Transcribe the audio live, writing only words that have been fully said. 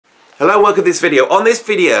Hello, welcome to this video. On this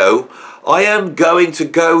video, I am going to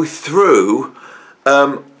go through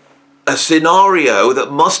a scenario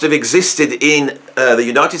that must have existed in the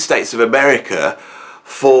United States of America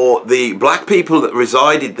for the black people that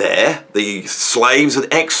resided there, the slaves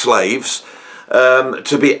and ex-slaves,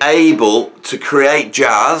 to be able to create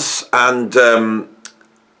jazz and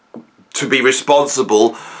to be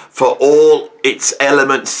responsible for all its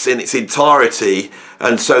elements in its entirety.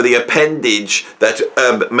 And so the appendage that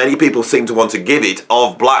many people seem to want to give it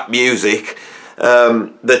of black music that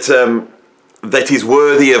is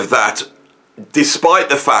worthy of that, despite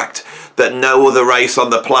the fact that no other race on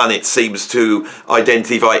the planet seems to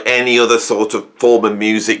identify any other sort of form of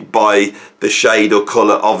music by the shade or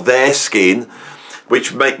colour of their skin,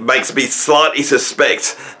 which makes me slightly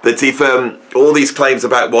suspect that if all these claims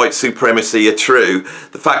about white supremacy are true,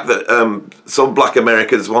 the fact that some black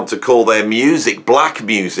Americans want to call their music black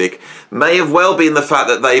music may have well been the fact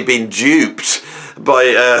that they've been duped by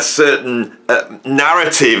a certain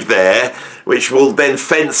narrative there, which will then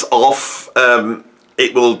fence off,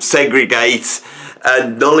 it will segregate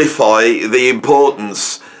and nullify the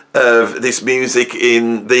importance of this music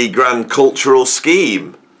in the grand cultural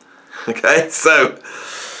scheme. Okay, so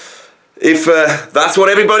if that's what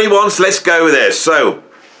everybody wants, let's go there. So,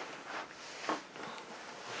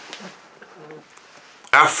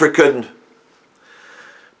 African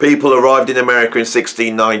people arrived in America in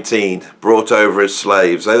 1619, brought over as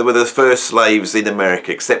slaves. They were the first slaves in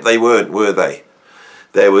America, except they weren't, were they?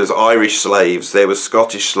 There was Irish slaves, there were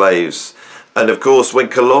Scottish slaves, and of course when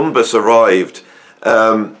Columbus arrived,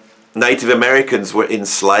 Native Americans were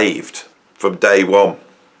enslaved from day one.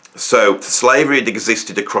 So slavery had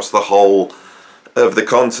existed across the whole of the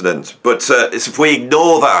continent. But if we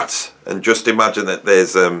ignore that and just imagine that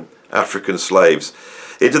there's African slaves,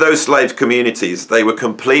 into those slave communities they were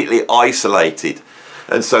completely isolated,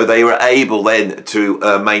 and so they were able then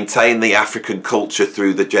to maintain the African culture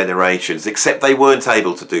through the generations, except they weren't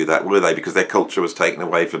able to do that, were they? Because their culture was taken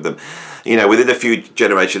away from them. You know, within a few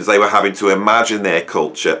generations they were having to imagine their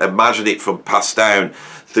culture, imagine it from passed down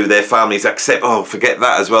through their families, except, oh, forget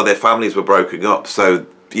that as well, their families were broken up. So,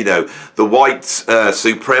 you know, the white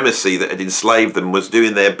supremacy that had enslaved them was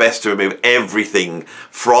doing their best to remove everything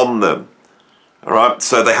from them. All right,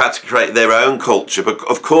 so they had to create their own culture. But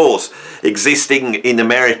of course, existing in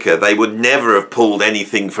America, they would never have pulled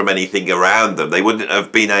anything from anything around them. They wouldn't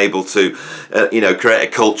have been able to, you know, create a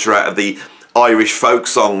culture out of the Irish folk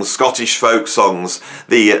songs, Scottish folk songs,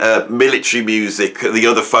 the military music, the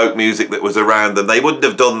other folk music that was around them. They wouldn't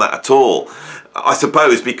have done that at all. I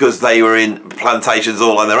suppose because they were in plantations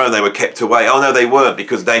all on their own, they were kept away. Oh no, they weren't,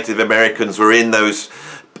 because Native Americans were in those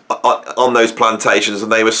on those plantations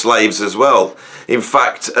and they were slaves as well. In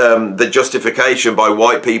fact, the justification by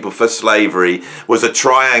white people for slavery was a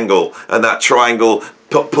triangle, and that triangle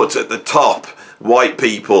put at the top white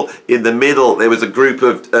people. In the middle there was a group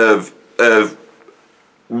of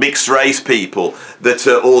mixed race people that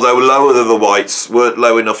although lower than the whites weren't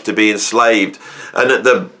low enough to be enslaved, and at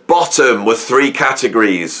the bottom were three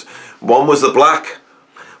categories. One was the black,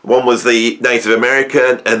 one was the Native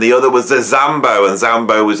American, and the other was the Zambo, and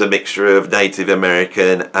Zambo was a mixture of Native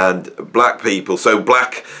American and black people. So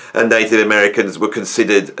black and Native Americans were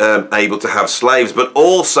considered able to have slaves, but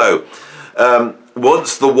also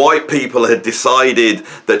once the white people had decided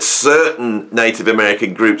that certain Native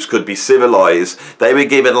American groups could be civilized, they were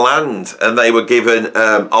given land and they were given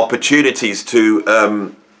opportunities to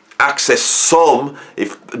access some,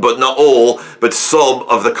 but not all, but some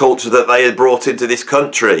of the culture that they had brought into this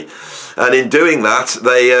country. And in doing that,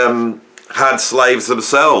 they had slaves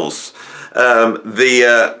themselves.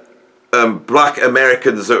 Black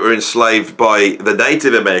Americans that were enslaved by the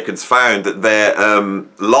Native Americans found that their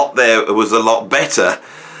lot there was a lot better,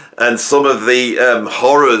 and some of the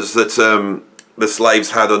horrors that the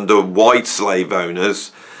slaves had under white slave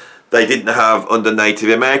owners, they didn't have under Native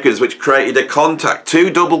Americans, which created a contact, two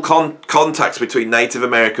double contacts between Native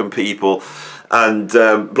American people and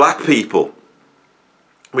black people,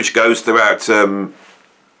 which goes throughout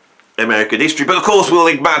American history. But of course we'll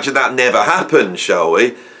imagine that never happened, shall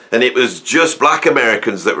we? And it was just black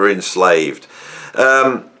Americans that were enslaved.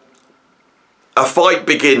 A fight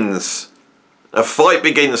begins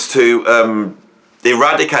to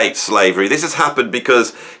eradicate slavery. This has happened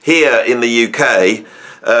because here in the UK,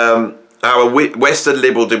 our Western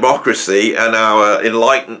liberal democracy and our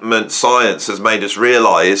Enlightenment science has made us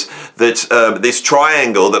realise that this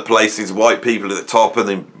triangle that places white people at the top and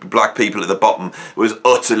then black people at the bottom was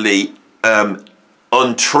utterly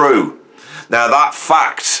untrue. Now that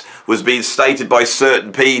fact was being stated by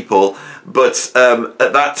certain people, but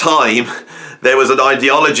at that time There was an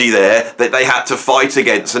ideology there that they had to fight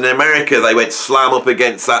against. And in America, they went slam up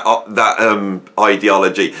against that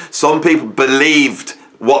ideology. Some people believed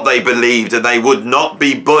what they believed, and they would not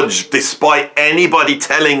be budged despite anybody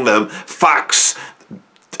telling them facts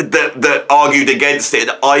that argued against it.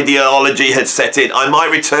 Ideology had set in. I might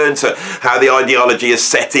return to how the ideology has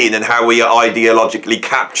set in and how we are ideologically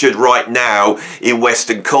captured right now in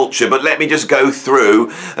Western culture, but let me just go through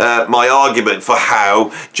my argument for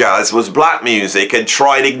how jazz was black music and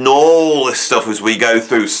try and ignore all this stuff as we go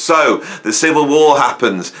through. So the Civil War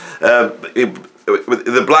happens.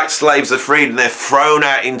 The black slaves are freed and they're thrown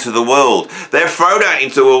out into the world. They're thrown out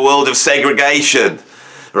into a world of segregation.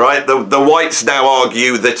 Right, the whites now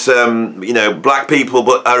argue that you know, black people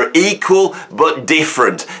are equal but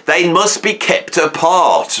different. They must be kept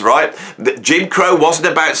apart. Right, Jim Crow wasn't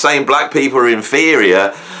about saying black people are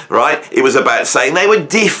inferior. Right, it was about saying they were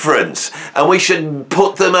different and we should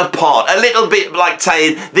put them apart. A little bit like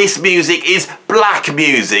saying this music is black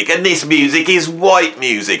music and this music is white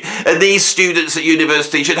music, and these students at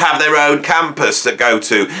university should have their own campus to go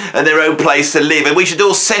to and their own place to live, and we should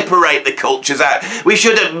all separate the cultures out. We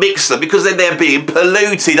shouldn't mix them because then they're being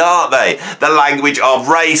polluted, aren't they? The language of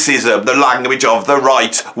racism, the language of the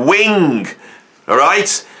right wing. All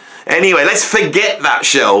right? Anyway, let's forget that,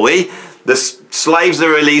 shall we? The slaves are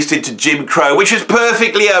released into Jim Crow, which was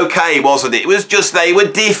perfectly okay, wasn't it? It was just they were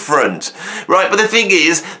different, right? But the thing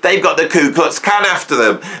is, they've got the Ku Klux Klan after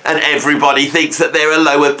them, and everybody thinks that they're a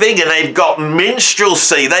lower thing, and they've got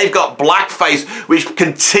minstrelsy, they've got blackface, which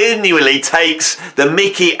continually takes the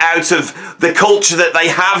mickey out of the culture that they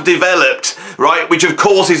have developed, right? Which of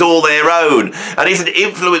course is all their own, and isn't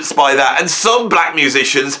influenced by that. And some black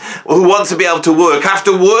musicians who want to be able to work have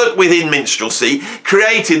to work within minstrelsy,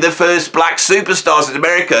 creating the first black superstars in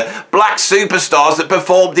America, black superstars that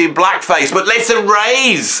performed in blackface. But let's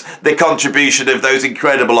erase the contribution of those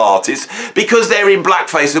incredible artists because they're in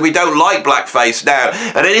blackface, and we don't like blackface now.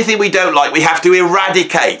 And anything we don't like, we have to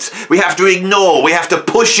eradicate, we have to ignore, we have to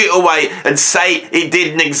push it away and say it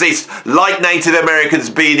didn't exist. Like Native Americans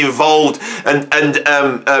being involved and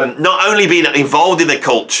not only being involved in the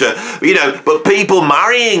culture, you know, but people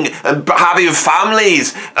marrying and having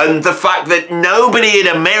families, and the fact that nobody in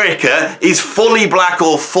America is fully black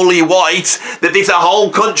or fully white, that it's a whole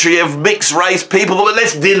country of mixed race people. But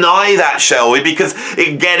let's deny that, shall we? Because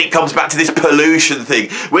again, it comes back to this pollution thing.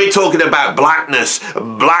 We're talking about blackness,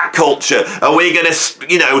 black culture, and we're going to,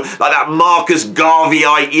 you know, like that Marcus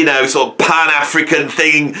Garveyite, you know, sort of Pan-African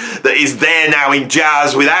thing that is there now in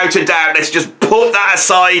jazz. Without a doubt, let's just put that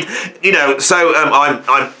aside, you know. So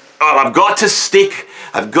I've got to stick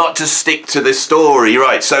to the story,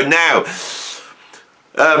 right? So now,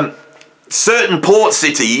 certain port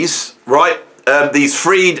cities, right? These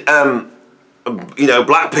freed, you know,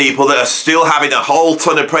 black people that are still having a whole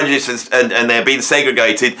ton of prejudice and they're being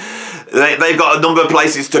segregated. They've got a number of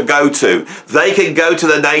places to go to. They can go to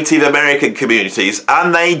the Native American communities,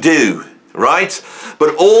 and they do. Right?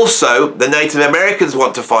 But also the Native Americans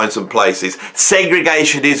want to find some places.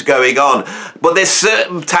 Segregation is going on. But there's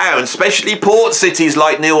certain towns, especially port cities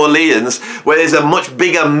like New Orleans, where there's a much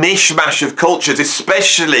bigger mishmash of cultures,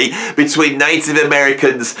 especially between Native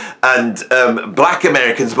Americans and black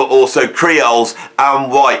Americans, but also Creoles and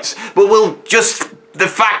whites. But the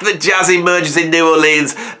fact that jazz emerges in New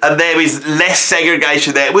Orleans and there is less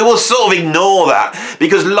segregation there, we will sort of ignore that,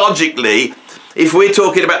 because logically, if we're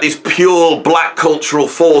talking about this pure black cultural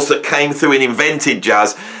force that came through and invented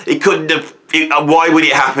jazz, it couldn't have. Why would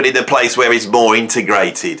it happen in a place where it's more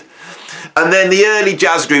integrated? And then the early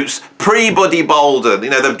jazz groups, pre-Buddy Bolden, you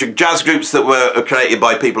know, the jazz groups that were created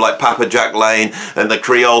by people like Papa Jack Lane and the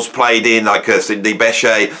Creoles played in, like Sidney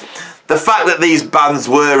Bechet. The fact that these bands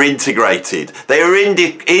were integrated, they were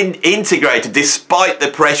integrated despite the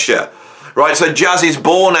pressure. Right, so jazz is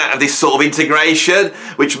born out of this sort of integration,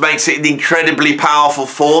 which makes it an incredibly powerful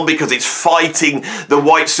form because it's fighting the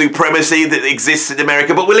white supremacy that exists in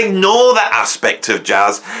America. But we'll ignore that aspect of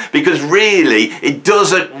jazz because really it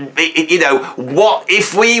doesn't, you know, what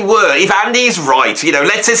if Andy's right, you know,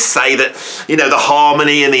 let's just say that, you know, the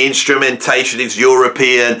harmony and the instrumentation is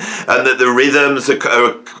European and that the rhythms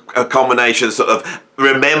are a combination sort of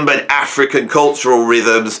remembered African cultural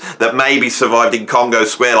rhythms that maybe survived in Congo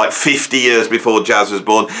Square like 50 years before jazz was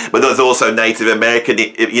born, but there's also Native American,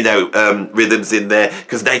 you know, rhythms in there,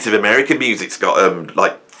 because Native American music's got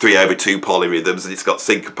like 3/2 polyrhythms, and it's got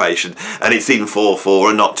syncopation, and it's in 4/4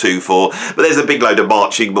 and not 2/4. But there's a big load of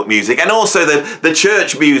marching music, and also the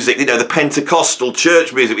church music, you know, the Pentecostal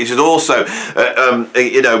church music, which is also,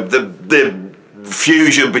 you know, the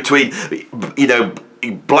fusion between, you know,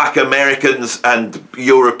 black Americans and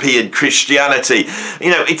European Christianity.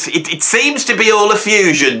 You know, it seems to be all a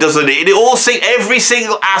fusion, doesn't it? It all every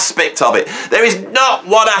single aspect of it. There is not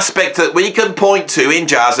one aspect that we can point to in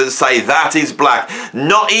jazz and say that is black.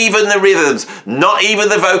 Not even the rhythms, not even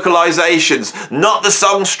the vocalizations, not the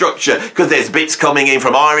song structure, because there's bits coming in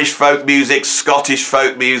from Irish folk music, Scottish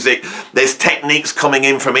folk music, there's techniques coming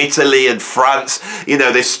in from Italy and France, you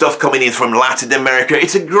know, there's stuff coming in from Latin America.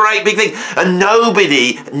 It's a great big thing, and nobody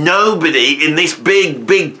in this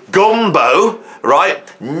big gumbo,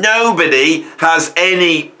 right, nobody has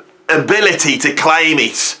any ability to claim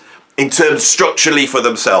it in terms structurally for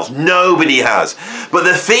themselves. Nobody has. But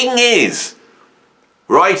the thing is,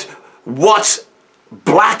 right, what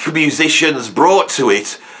black musicians brought to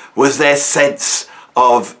it was their sense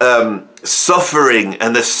of suffering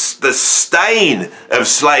and the stain of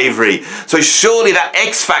slavery. So surely that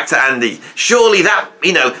X factor, Andy, surely that,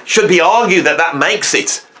 you know, should be argued that that makes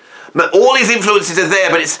it. All his influences are there,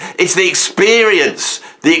 but it's the experience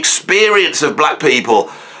of black people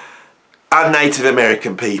and Native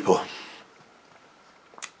American people.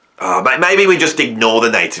 Maybe we just ignore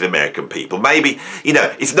the Native American people. Maybe, you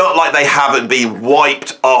know, it's not like they haven't been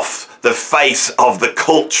wiped off the face of the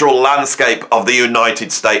cultural landscape of the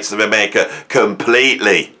United States of America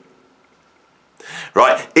completely.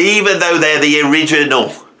 Right? Even though they're the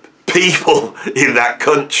original people in that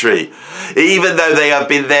country, even though they have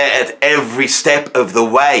been there at every step of the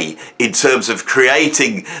way in terms of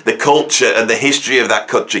creating the culture and the history of that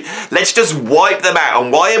country, let's just wipe them out.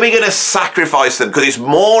 And why are we going to sacrifice them? Because it's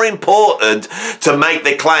more important to make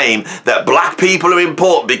the claim that black people are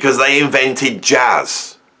important because they invented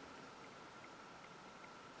jazz.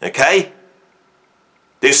 Okay?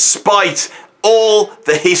 Despite all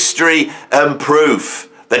the history and proof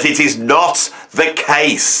that it is not the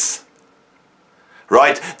case,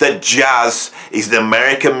 right, that jazz is an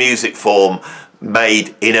American music form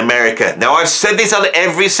made in America. Now, I've said this on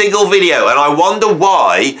every single video, and I wonder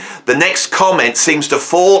why the next comment seems to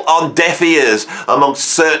fall on deaf ears amongst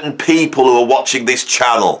certain people who are watching this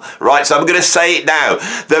channel, right? So I'm going to say it now.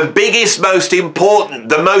 The biggest, most important,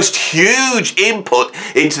 the most huge input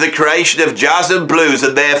into the creation of jazz and blues,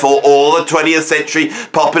 and therefore all the 20th century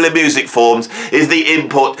popular music forms, is the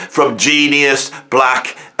input from genius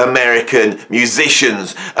black American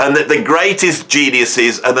musicians, and that the greatest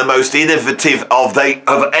geniuses and the most innovative of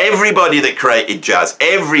everybody that created jazz,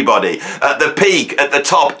 everybody at the peak, at the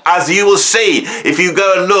top, as you will see if you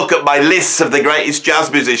go and look at my lists of the greatest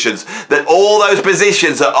jazz musicians, that all those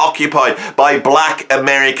positions are occupied by black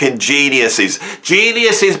American geniuses.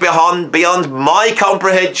 Geniuses beyond my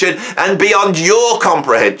comprehension and beyond your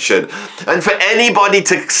comprehension. And for anybody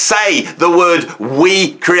to say the word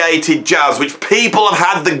 "we created jazz," which people have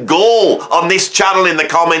had the gall on this channel in the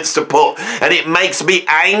comments to put, and it makes me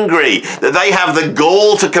angry that they have the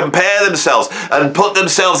gall to compare themselves and put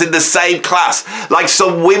themselves in the same class like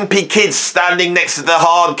some wimpy kids standing next to the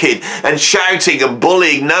hard kid and shouting and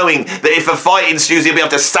bullying, knowing that if a fight ensues he'll be able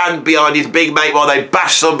to stand behind his big mate while they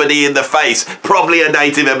bash somebody in the face, probably a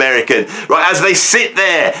Native American, right? As they sit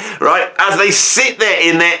there, right, as they sit there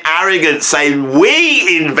in their arrogance saying,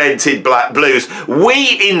 "We invented black blues,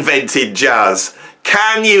 we invented jazz."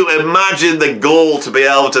 Can you imagine the gall to be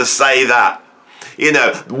able to say that? You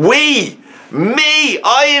know,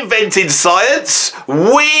 I invented science.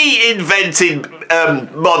 We invented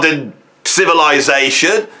modern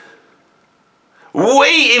civilization.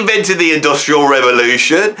 We invented the Industrial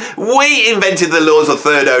Revolution. We invented the laws of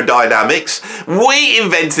thermodynamics. We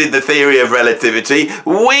invented the theory of relativity.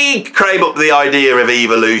 We came up with the idea of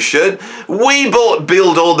evolution. We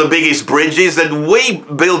built all the biggest bridges, and we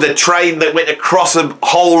built a train that went across the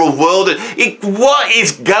whole of the world. What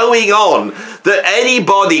is going on that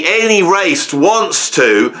anybody, any race wants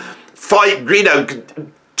to fight, you know,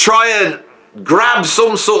 try and grab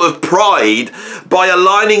some sort of pride by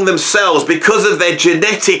aligning themselves because of their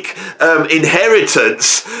genetic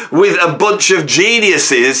inheritance with a bunch of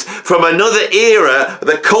geniuses from another era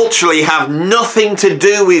that culturally have nothing to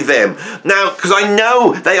do with them. Now, because I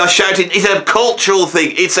know they are shouting, it's a cultural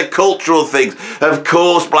thing, it's a cultural thing. Of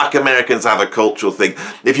course black Americans have a cultural thing.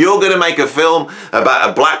 If you're going to make a film about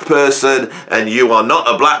a black person and you are not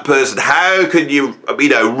a black person, how can you, you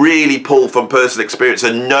know, really pull from personal experience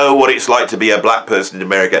and know what it's like to be a black person in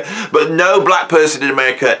America? But no black person in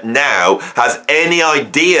America now has any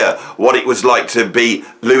idea what it was like to be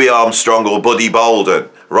Louis Armstrong or Buddy Bolden,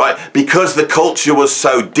 right? Because the culture was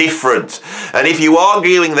so different. And if you're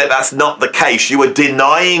arguing that that's not the case, you are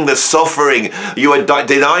denying the suffering, you are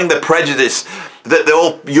denying the prejudice that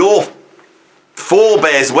your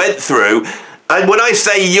forebears went through And when I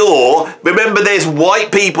say your, remember there's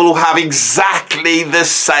white people who have exactly the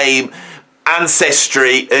same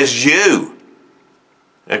ancestry as you.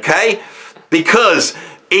 Okay? Because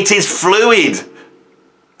it is fluid.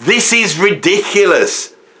 This is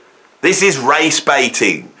ridiculous. This is race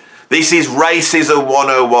baiting. This is racism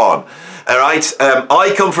 101. All right?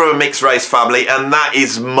 I come from a mixed race family, and that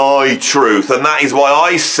is my truth. And that is why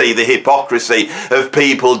I see the hypocrisy of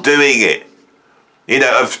people doing it. You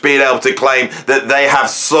know, of being able to claim that they have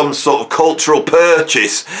some sort of cultural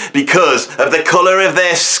purchase because of the colour of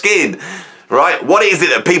their skin. Right? What is it,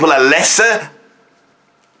 that people are lesser?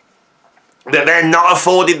 That they're not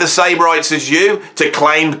afforded the same rights as you to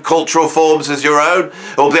claim cultural forms as your own?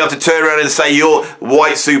 Or be able to turn around and say you're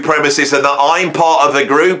white supremacist and that I'm part of a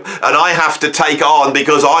group and I have to take on,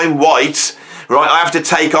 because I'm white, right, I have to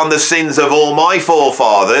take on the sins of all my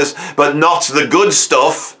forefathers, but not the good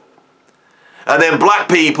stuff. And then black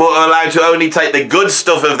people are allowed to only take the good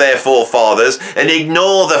stuff of their forefathers and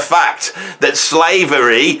ignore the fact that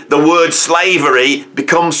slavery, the word slavery,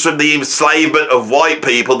 comes from the enslavement of white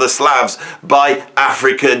people, the Slavs, by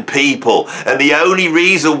African people. And the only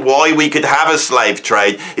reason why we could have a slave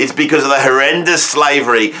trade is because of the horrendous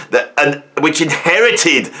slavery which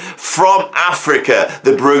inherited from Africa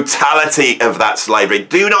the brutality of that slavery.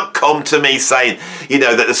 Do not come to me saying, you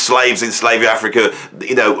know, that the slaves in slavery Africa,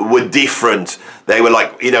 you know, were different. They were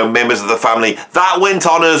like, you know, members of the family. That went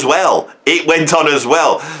on as well. It went on as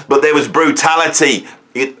well. But there was brutality.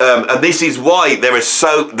 And this is why there is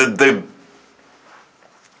so...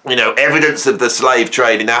 you know, evidence of the slave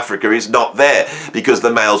trade in Africa is not there, because the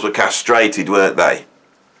males were castrated, weren't they?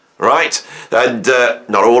 Right? And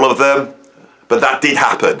not all of them, but that did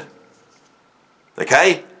happen.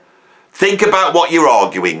 Okay? Think about what you're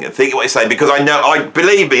arguing and think what you're saying, because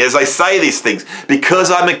believe me, as I say these things,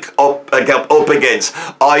 because I'm up against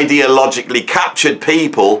ideologically captured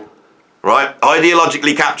people, right?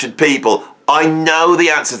 Ideologically captured people, I know the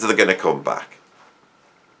answers that are going to come back.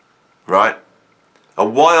 Right?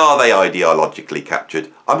 And why are they ideologically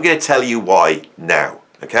captured? I'm going to tell you why now.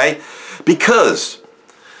 Okay? Because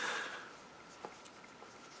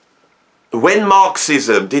when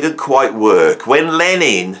Marxism didn't quite work, when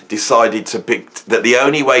Lenin decided to pick that the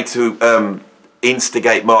only way to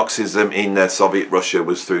instigate Marxism in Soviet Russia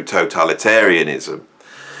was through totalitarianism,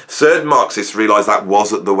 certain Marxists realised that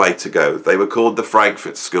wasn't the way to go. They were called the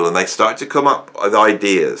Frankfurt School, and they started to come up with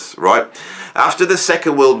ideas, right? After the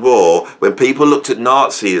Second World War, when people looked at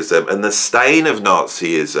Nazism and the stain of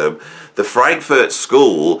Nazism, the Frankfurt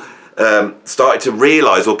School started to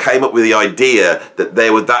realise, or came up with the idea, that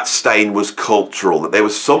that stain was cultural, that there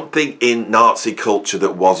was something in Nazi culture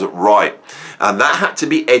that wasn't right, and that had to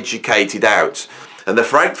be educated out. And the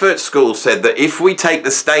Frankfurt School said that if we take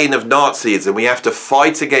the stain of Nazism, we have to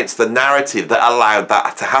fight against the narrative that allowed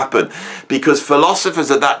that to happen, because philosophers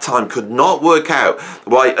at that time could not work out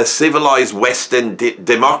why a civilised Western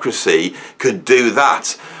democracy could do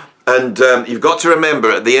that. And you've got to remember,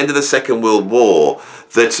 at the end of the Second World War,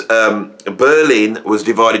 that Berlin was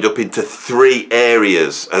divided up into 3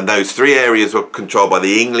 areas, and those 3 areas were controlled by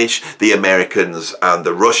the English, the Americans and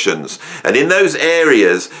the Russians. And in those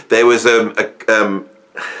areas there was a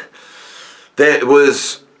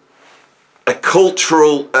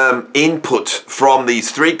cultural input from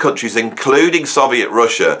these 3 countries, including Soviet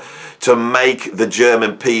Russia, to make the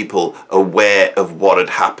German people aware of what had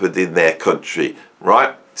happened in their country,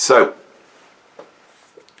 right? So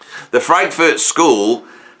the Frankfurt School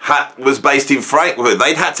was based in Frankfurt.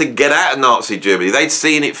 They'd had to get out of Nazi Germany. They'd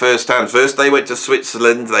seen it firsthand. First they went to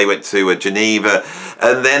Switzerland, they went to Geneva,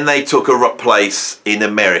 and then they took a place in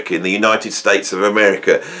America, in the United States of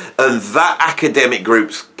America. And that academic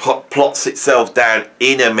group plots itself down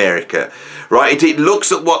in America. Right? It looks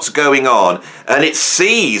at what's going on, and it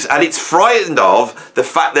sees, and it's frightened of the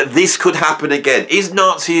fact that this could happen again. Is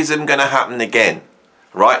Nazism going to happen again?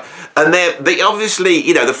 Right? And they obviously,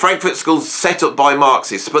 you know, the Frankfurt School's set up by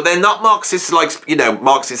Marxists, but they're not Marxists like, you know,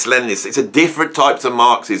 Marxist-Leninists. It's a different type of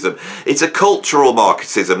Marxism. It's a cultural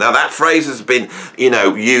Marxism. Now that phrase has been, you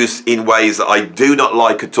know, used in ways that I do not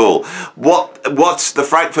like at all. What's the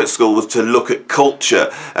Frankfurt School was to look at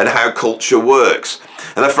culture and how culture works.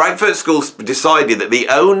 And the Frankfurt School decided that the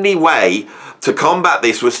only way to combat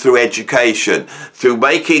this was through education, through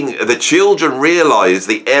making the children realise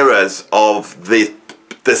the errors of the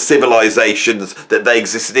civilizations that they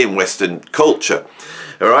existed in Western culture.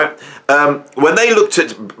 All right. When they looked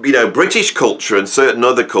at, you know, British culture and certain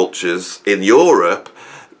other cultures in Europe,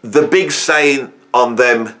 the big stain on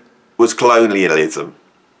them was colonialism.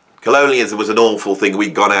 Colonialism was an awful thing.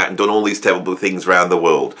 We'd gone out and done all these terrible things around the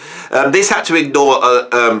world. This had to ignore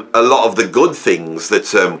a lot of the good things that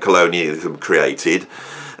colonialism created.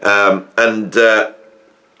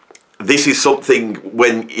 This is something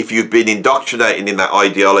if you've been indoctrinated in that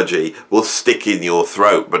ideology, will stick in your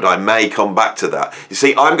throat, but I may come back to that. You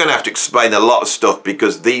see, I'm going to have to explain a lot of stuff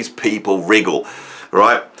because these people wriggle,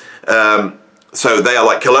 right? So they are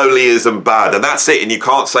like, colonialism bad, and that's it, and you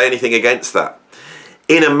can't say anything against that.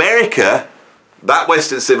 In America, that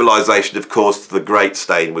Western civilization, of course, the great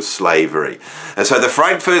stain was slavery. And so the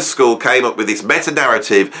Frankfurt School came up with this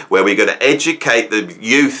meta-narrative where we're going to educate the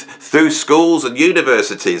youth through schools and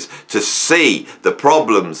universities to see the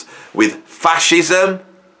problems with fascism,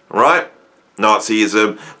 right?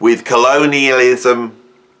 Nazism, with colonialism,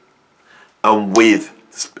 and with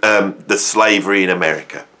the slavery in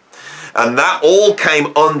America. And that all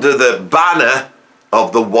came under the banner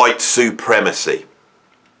of the white supremacy.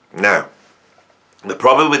 Now, the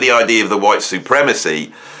problem with the idea of the white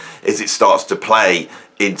supremacy is it starts to play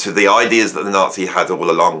into the ideas that the Nazi had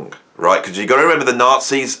all along, right? Because you've got to remember the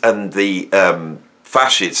Nazis and the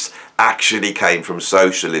fascists actually came from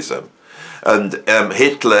socialism. And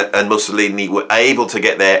Hitler and Mussolini were able to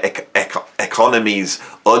get their economies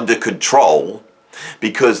under control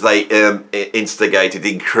because they instigated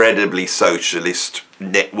incredibly socialist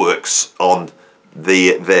networks on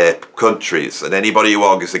their countries, and anybody who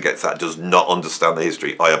argues against that does not understand the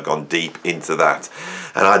history. I have gone deep into that,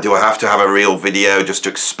 and I have to have a real video just to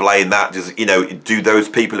explain that. Just, you know, do those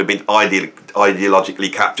people who've been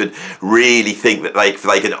ideologically captured really think that they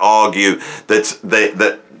can argue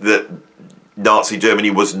that Nazi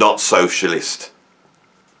Germany was not socialist?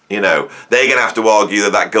 You know, they're going to have to argue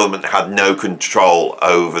that that government had no control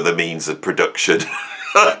over the means of production.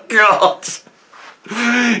 Oh, God.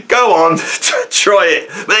 Go on, try it.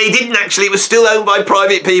 But they didn't actually, it was still owned by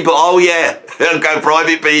private people. Oh yeah, go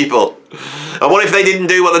private people. And what if they didn't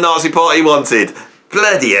do what the Nazi Party wanted?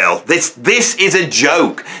 Bloody hell, this is a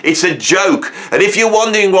joke. It's a joke. And if you're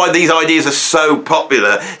wondering why these ideas are so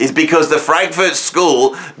popular, it's because the Frankfurt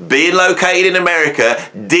School, being located in America,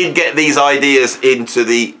 did get these ideas into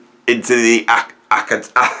the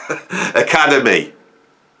academy.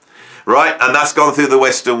 Right, and that's gone through the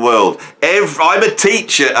Western world. I'm a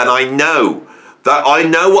teacher, and I know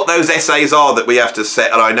what those essays are that we have to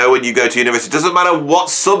set, and I know when you go to university, it doesn't matter what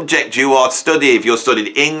subject you are studying, if you're studying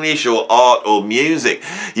English or art or music,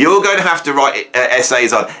 you're going to have to write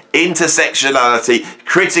essays on intersectionality,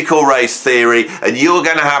 critical race theory, and you're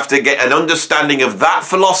going to have to get an understanding of that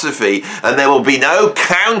philosophy, and there will be no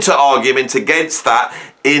counter argument against that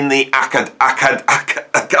in the I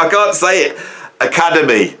can't say it,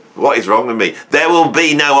 academy. What is wrong with me? There will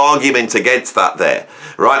be no argument against that there,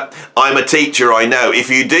 right? I'm a teacher, I know. If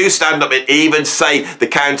you do stand up and even say the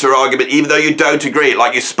counter argument, even though you don't agree,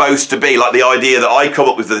 like you're supposed to be, like the idea that I come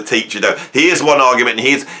up with as a teacher, no, here's one argument, and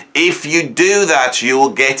here's, if you do that, you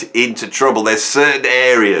will get into trouble. There's certain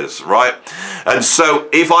areas, right? And so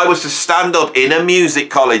if I was to stand up in a music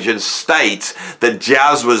college and state that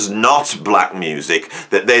jazz was not black music,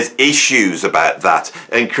 that there's issues about that,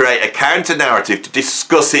 and create a counter narrative to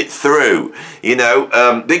discuss it through, you know,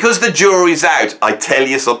 because the jury's out. I tell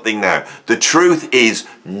you something now, the truth is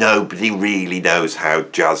nobody really knows how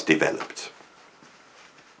jazz developed.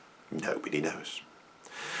 Nobody knows.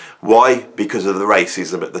 Why? Because of the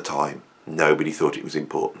racism at the time. Nobody thought it was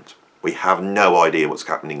important. We have no idea what's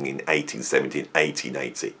happening in 1870 and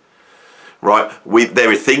 1880. Right?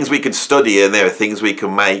 There are things we can study, and there are things we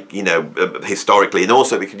can make, you know, historically, and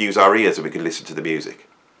also we can use our ears and we can listen to the music.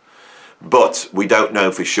 But we don't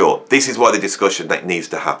know for sure. This is why the discussion that needs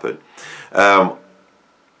to happen.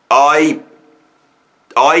 I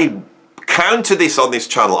counter this on this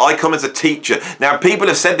channel. I come as a teacher. Now, people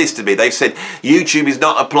have said this to me. They've said, YouTube is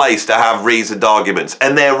not a place to have reasoned arguments.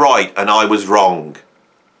 And they're right, and I was wrong.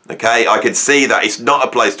 Okay? I can see that it's not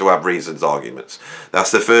a place to have reasoned arguments.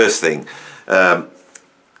 That's the first thing. Where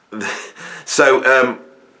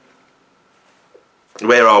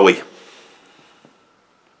are we?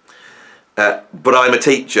 But I'm a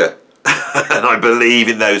teacher and I believe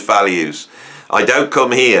in those values. I don't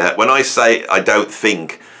come here, when I say I don't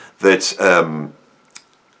think that,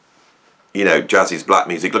 you know, jazz is black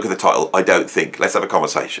music, look at the title, I don't think. Let's have a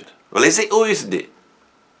conversation. Well, is it or isn't it?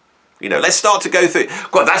 You know, let's start to go through.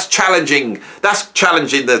 God, that's challenging. That's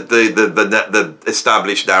challenging the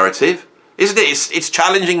established narrative, isn't it? It's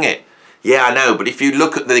challenging it. Yeah, I know, but if you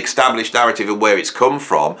look at the established narrative and where it's come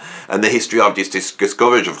from, and the history I've just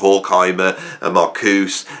discovered of Horkheimer and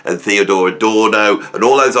Marcuse and Theodor Adorno and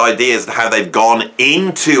all those ideas and how they've gone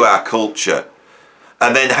into our culture,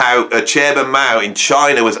 And then how Chairman Mao in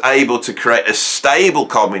China was able to create a stable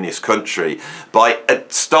communist country by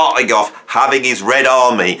starting off having his Red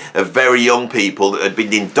Army of very young people that had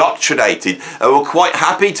been indoctrinated and were quite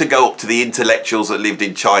happy to go up to the intellectuals that lived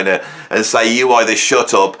in China and say, you either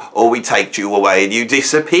shut up or we take you away and you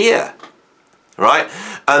disappear. Right?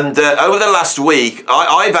 And over the last week,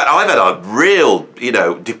 I've had a real,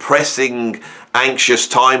 depressing, anxious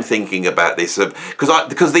time thinking about this,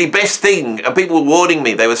 because the best thing, and people were warning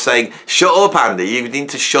me, they were saying, shut up, Andy, you need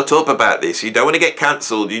to shut up about this, you don't want to get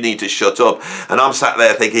cancelled, you need to shut up. And I'm sat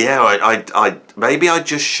there thinking, yeah, maybe I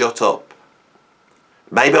just shut up.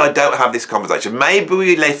 Maybe I don't have this conversation. Maybe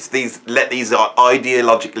we let these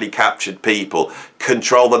ideologically captured people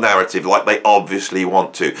control the narrative like they obviously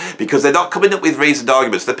want to, because they're not coming up with reasoned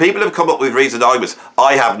arguments. The people who have come up with reasoned arguments,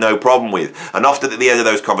 I have no problem with. And often at the end of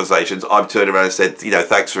those conversations, I've turned around and said,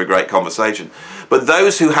 thanks for a great conversation. But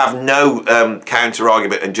those who have no counter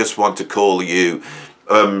argument and just want to call you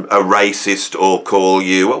a racist, or call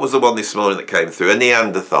you, what was the one this morning that came through, a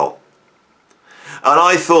Neanderthal. And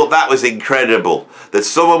I thought that was incredible, that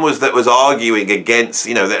someone that was arguing against,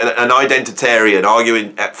 an identitarian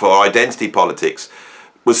arguing for identity politics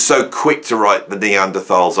was so quick to write the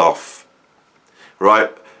Neanderthals off,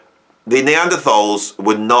 right? The Neanderthals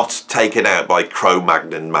were not taken out by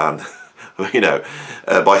Cro-Magnon man,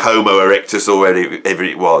 by Homo erectus or whatever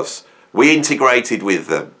it was. We integrated with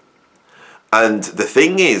them. And the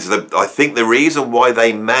thing is, that I think the reason why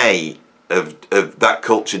they may have that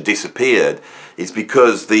culture disappeared is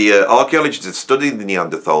because the archaeologists that studied the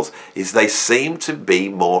Neanderthals is they seem to be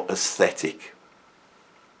more aesthetic.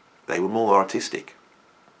 They were more artistic.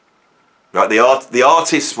 Right? The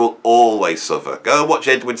artists will always suffer. Go and watch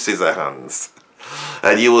Edward Scissorhands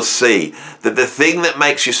and you will see that the thing that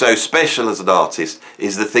makes you so special as an artist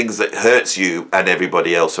is the things that hurts you and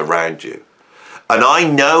everybody else around you. And I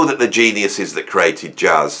know that the geniuses that created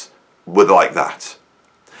jazz were like that.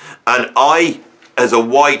 And I, as a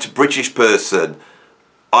white British person,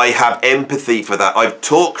 I have empathy for that. I've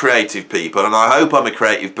taught creative people, and I hope I'm a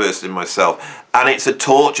creative person myself. And it's a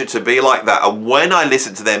torture to be like that. And when I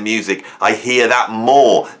listen to their music, I hear that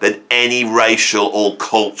more than any racial or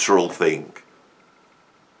cultural thing.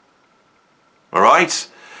 All right?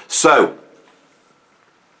 So,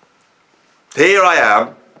 here I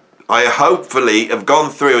am. I hopefully have gone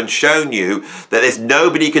through and shown you that there's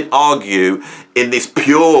nobody can argue in this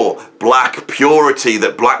pure black purity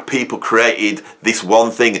that black people created this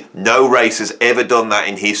one thing. No race has ever done that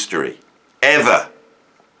in history. Ever.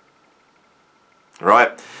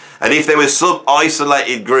 Right? And if there was some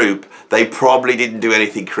isolated group, they probably didn't do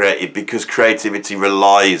anything creative, because creativity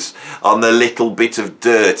relies on the little bit of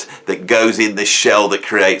dirt that goes in the shell that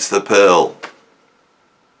creates the pearl.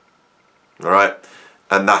 All right?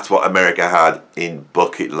 And that's what America had in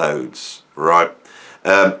bucket loads, right?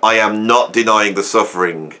 I am not denying the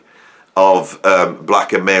suffering of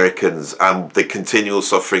black Americans and the continual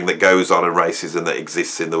suffering that goes on and racism that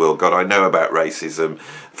exists in the world. God, I know about racism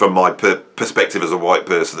from my perspective as a white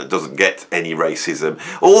person that doesn't get any racism.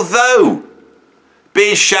 Although,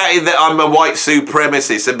 being shouted that I'm a white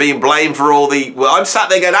supremacist and being blamed for all the... Well, I'm sat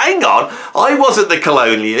there going, hang on, I wasn't the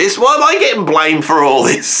colonialist. Why am I getting blamed for all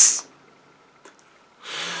this?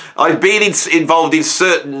 I've been involved in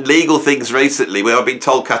certain legal things recently where I've been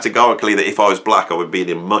told categorically that if I was black I would be in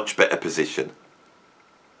a much better position.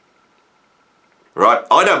 Right?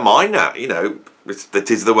 I don't mind that,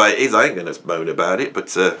 that is the way it is. I ain't going to moan about it,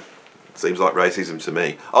 but it seems like racism to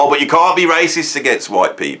me. Oh, but you can't be racist against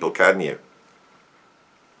white people, can you?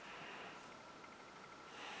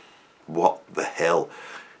 What the hell?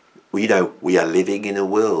 We are living in a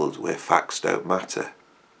world where facts don't matter.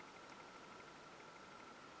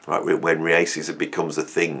 Right, when racism becomes a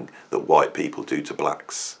thing that white people do to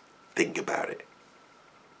blacks. Think about it.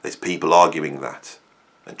 There's people arguing that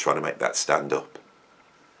and trying to make that stand up,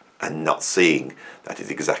 and not seeing that is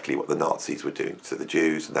exactly what the Nazis were doing to the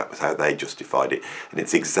Jews, and that was how they justified it. And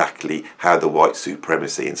it's exactly how the white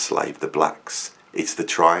supremacy enslaved the blacks. It's the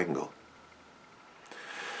triangle.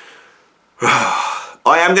 I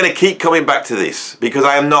am going to keep coming back to this because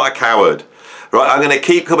I am not a coward. Right, I'm going to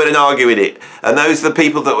keep coming and arguing it. And those are the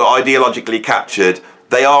people that were ideologically captured.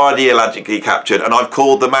 They are ideologically captured, and I've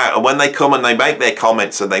called them out. And when they come and they make their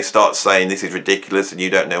comments and they start saying this is ridiculous and you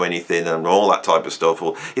don't know anything and all that type of stuff,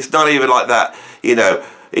 well, it's not even like that.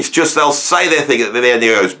 It's just they'll say their thing at the end.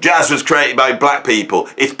 It goes, jazz was created by black people.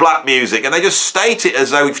 It's black music, and they just state it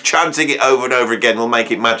as though if chanting it over and over again will make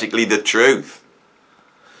it magically the truth.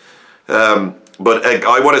 But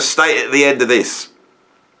I want to state at the end of this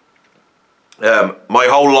My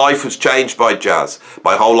whole life was changed by jazz.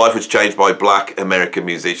 My whole life was changed by black American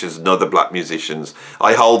musicians and other black musicians.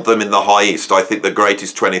 I hold them in the highest. I think the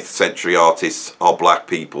greatest 20th century artists are black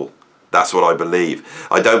people. That's what I believe.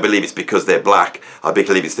 I don't believe it's because they're black. I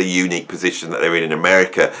believe it's the unique position that they're in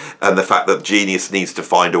America, and the fact that genius needs to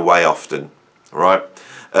find a way often, right?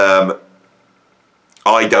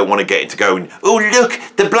 I don't want to get into going, oh look,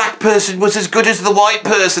 the black person was as good as the white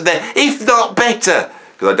person there, if not better.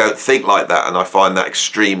 Because I don't think like that, and I find that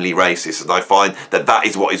extremely racist, and I find that that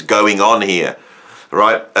is what is going on here,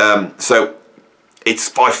 right? So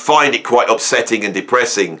I find it quite upsetting and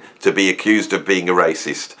depressing to be accused of being a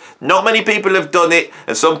racist. Not many people have done it,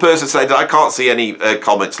 and some person said that I can't see any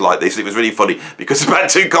comments like this. It was really funny because about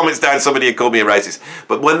 2 comments down somebody had called me a racist.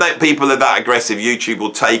 But when people are that aggressive, YouTube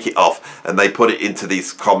will take it off and they put it into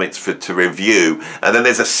these comments to review. And then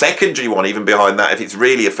there's a secondary one even behind that. If it's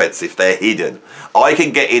really offensive, they're hidden. I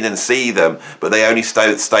can get in and see them, but they only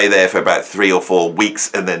stay there for about 3 or 4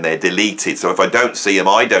 weeks and then they're deleted. So if I don't see them,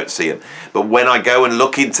 I don't see them. But when I go and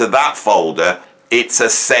look into that folder, it's a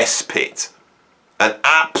cesspit. An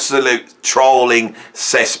absolute trolling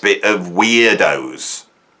cesspit of weirdos,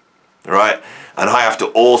 right? And I have to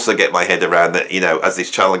also get my head around that, you know, as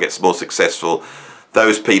this channel gets more successful,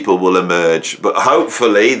 those people will emerge. But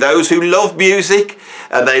hopefully those who love music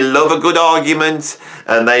and they love a good argument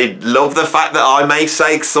and they love the fact that I may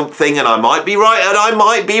say something and I might be right and I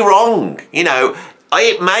might be wrong, you know,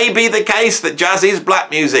 it may be the case that jazz is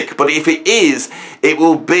black music, but if it is, it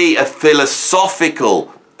will be a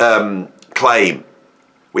philosophical claim.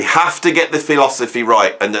 We have to get the philosophy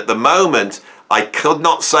right, and at the moment I could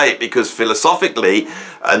not say it because philosophically,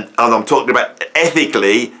 and I'm talking about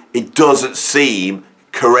ethically, it doesn't seem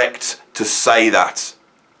correct to say that,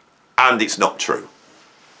 and it's not true.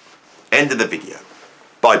 End of the video.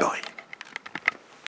 Bye bye.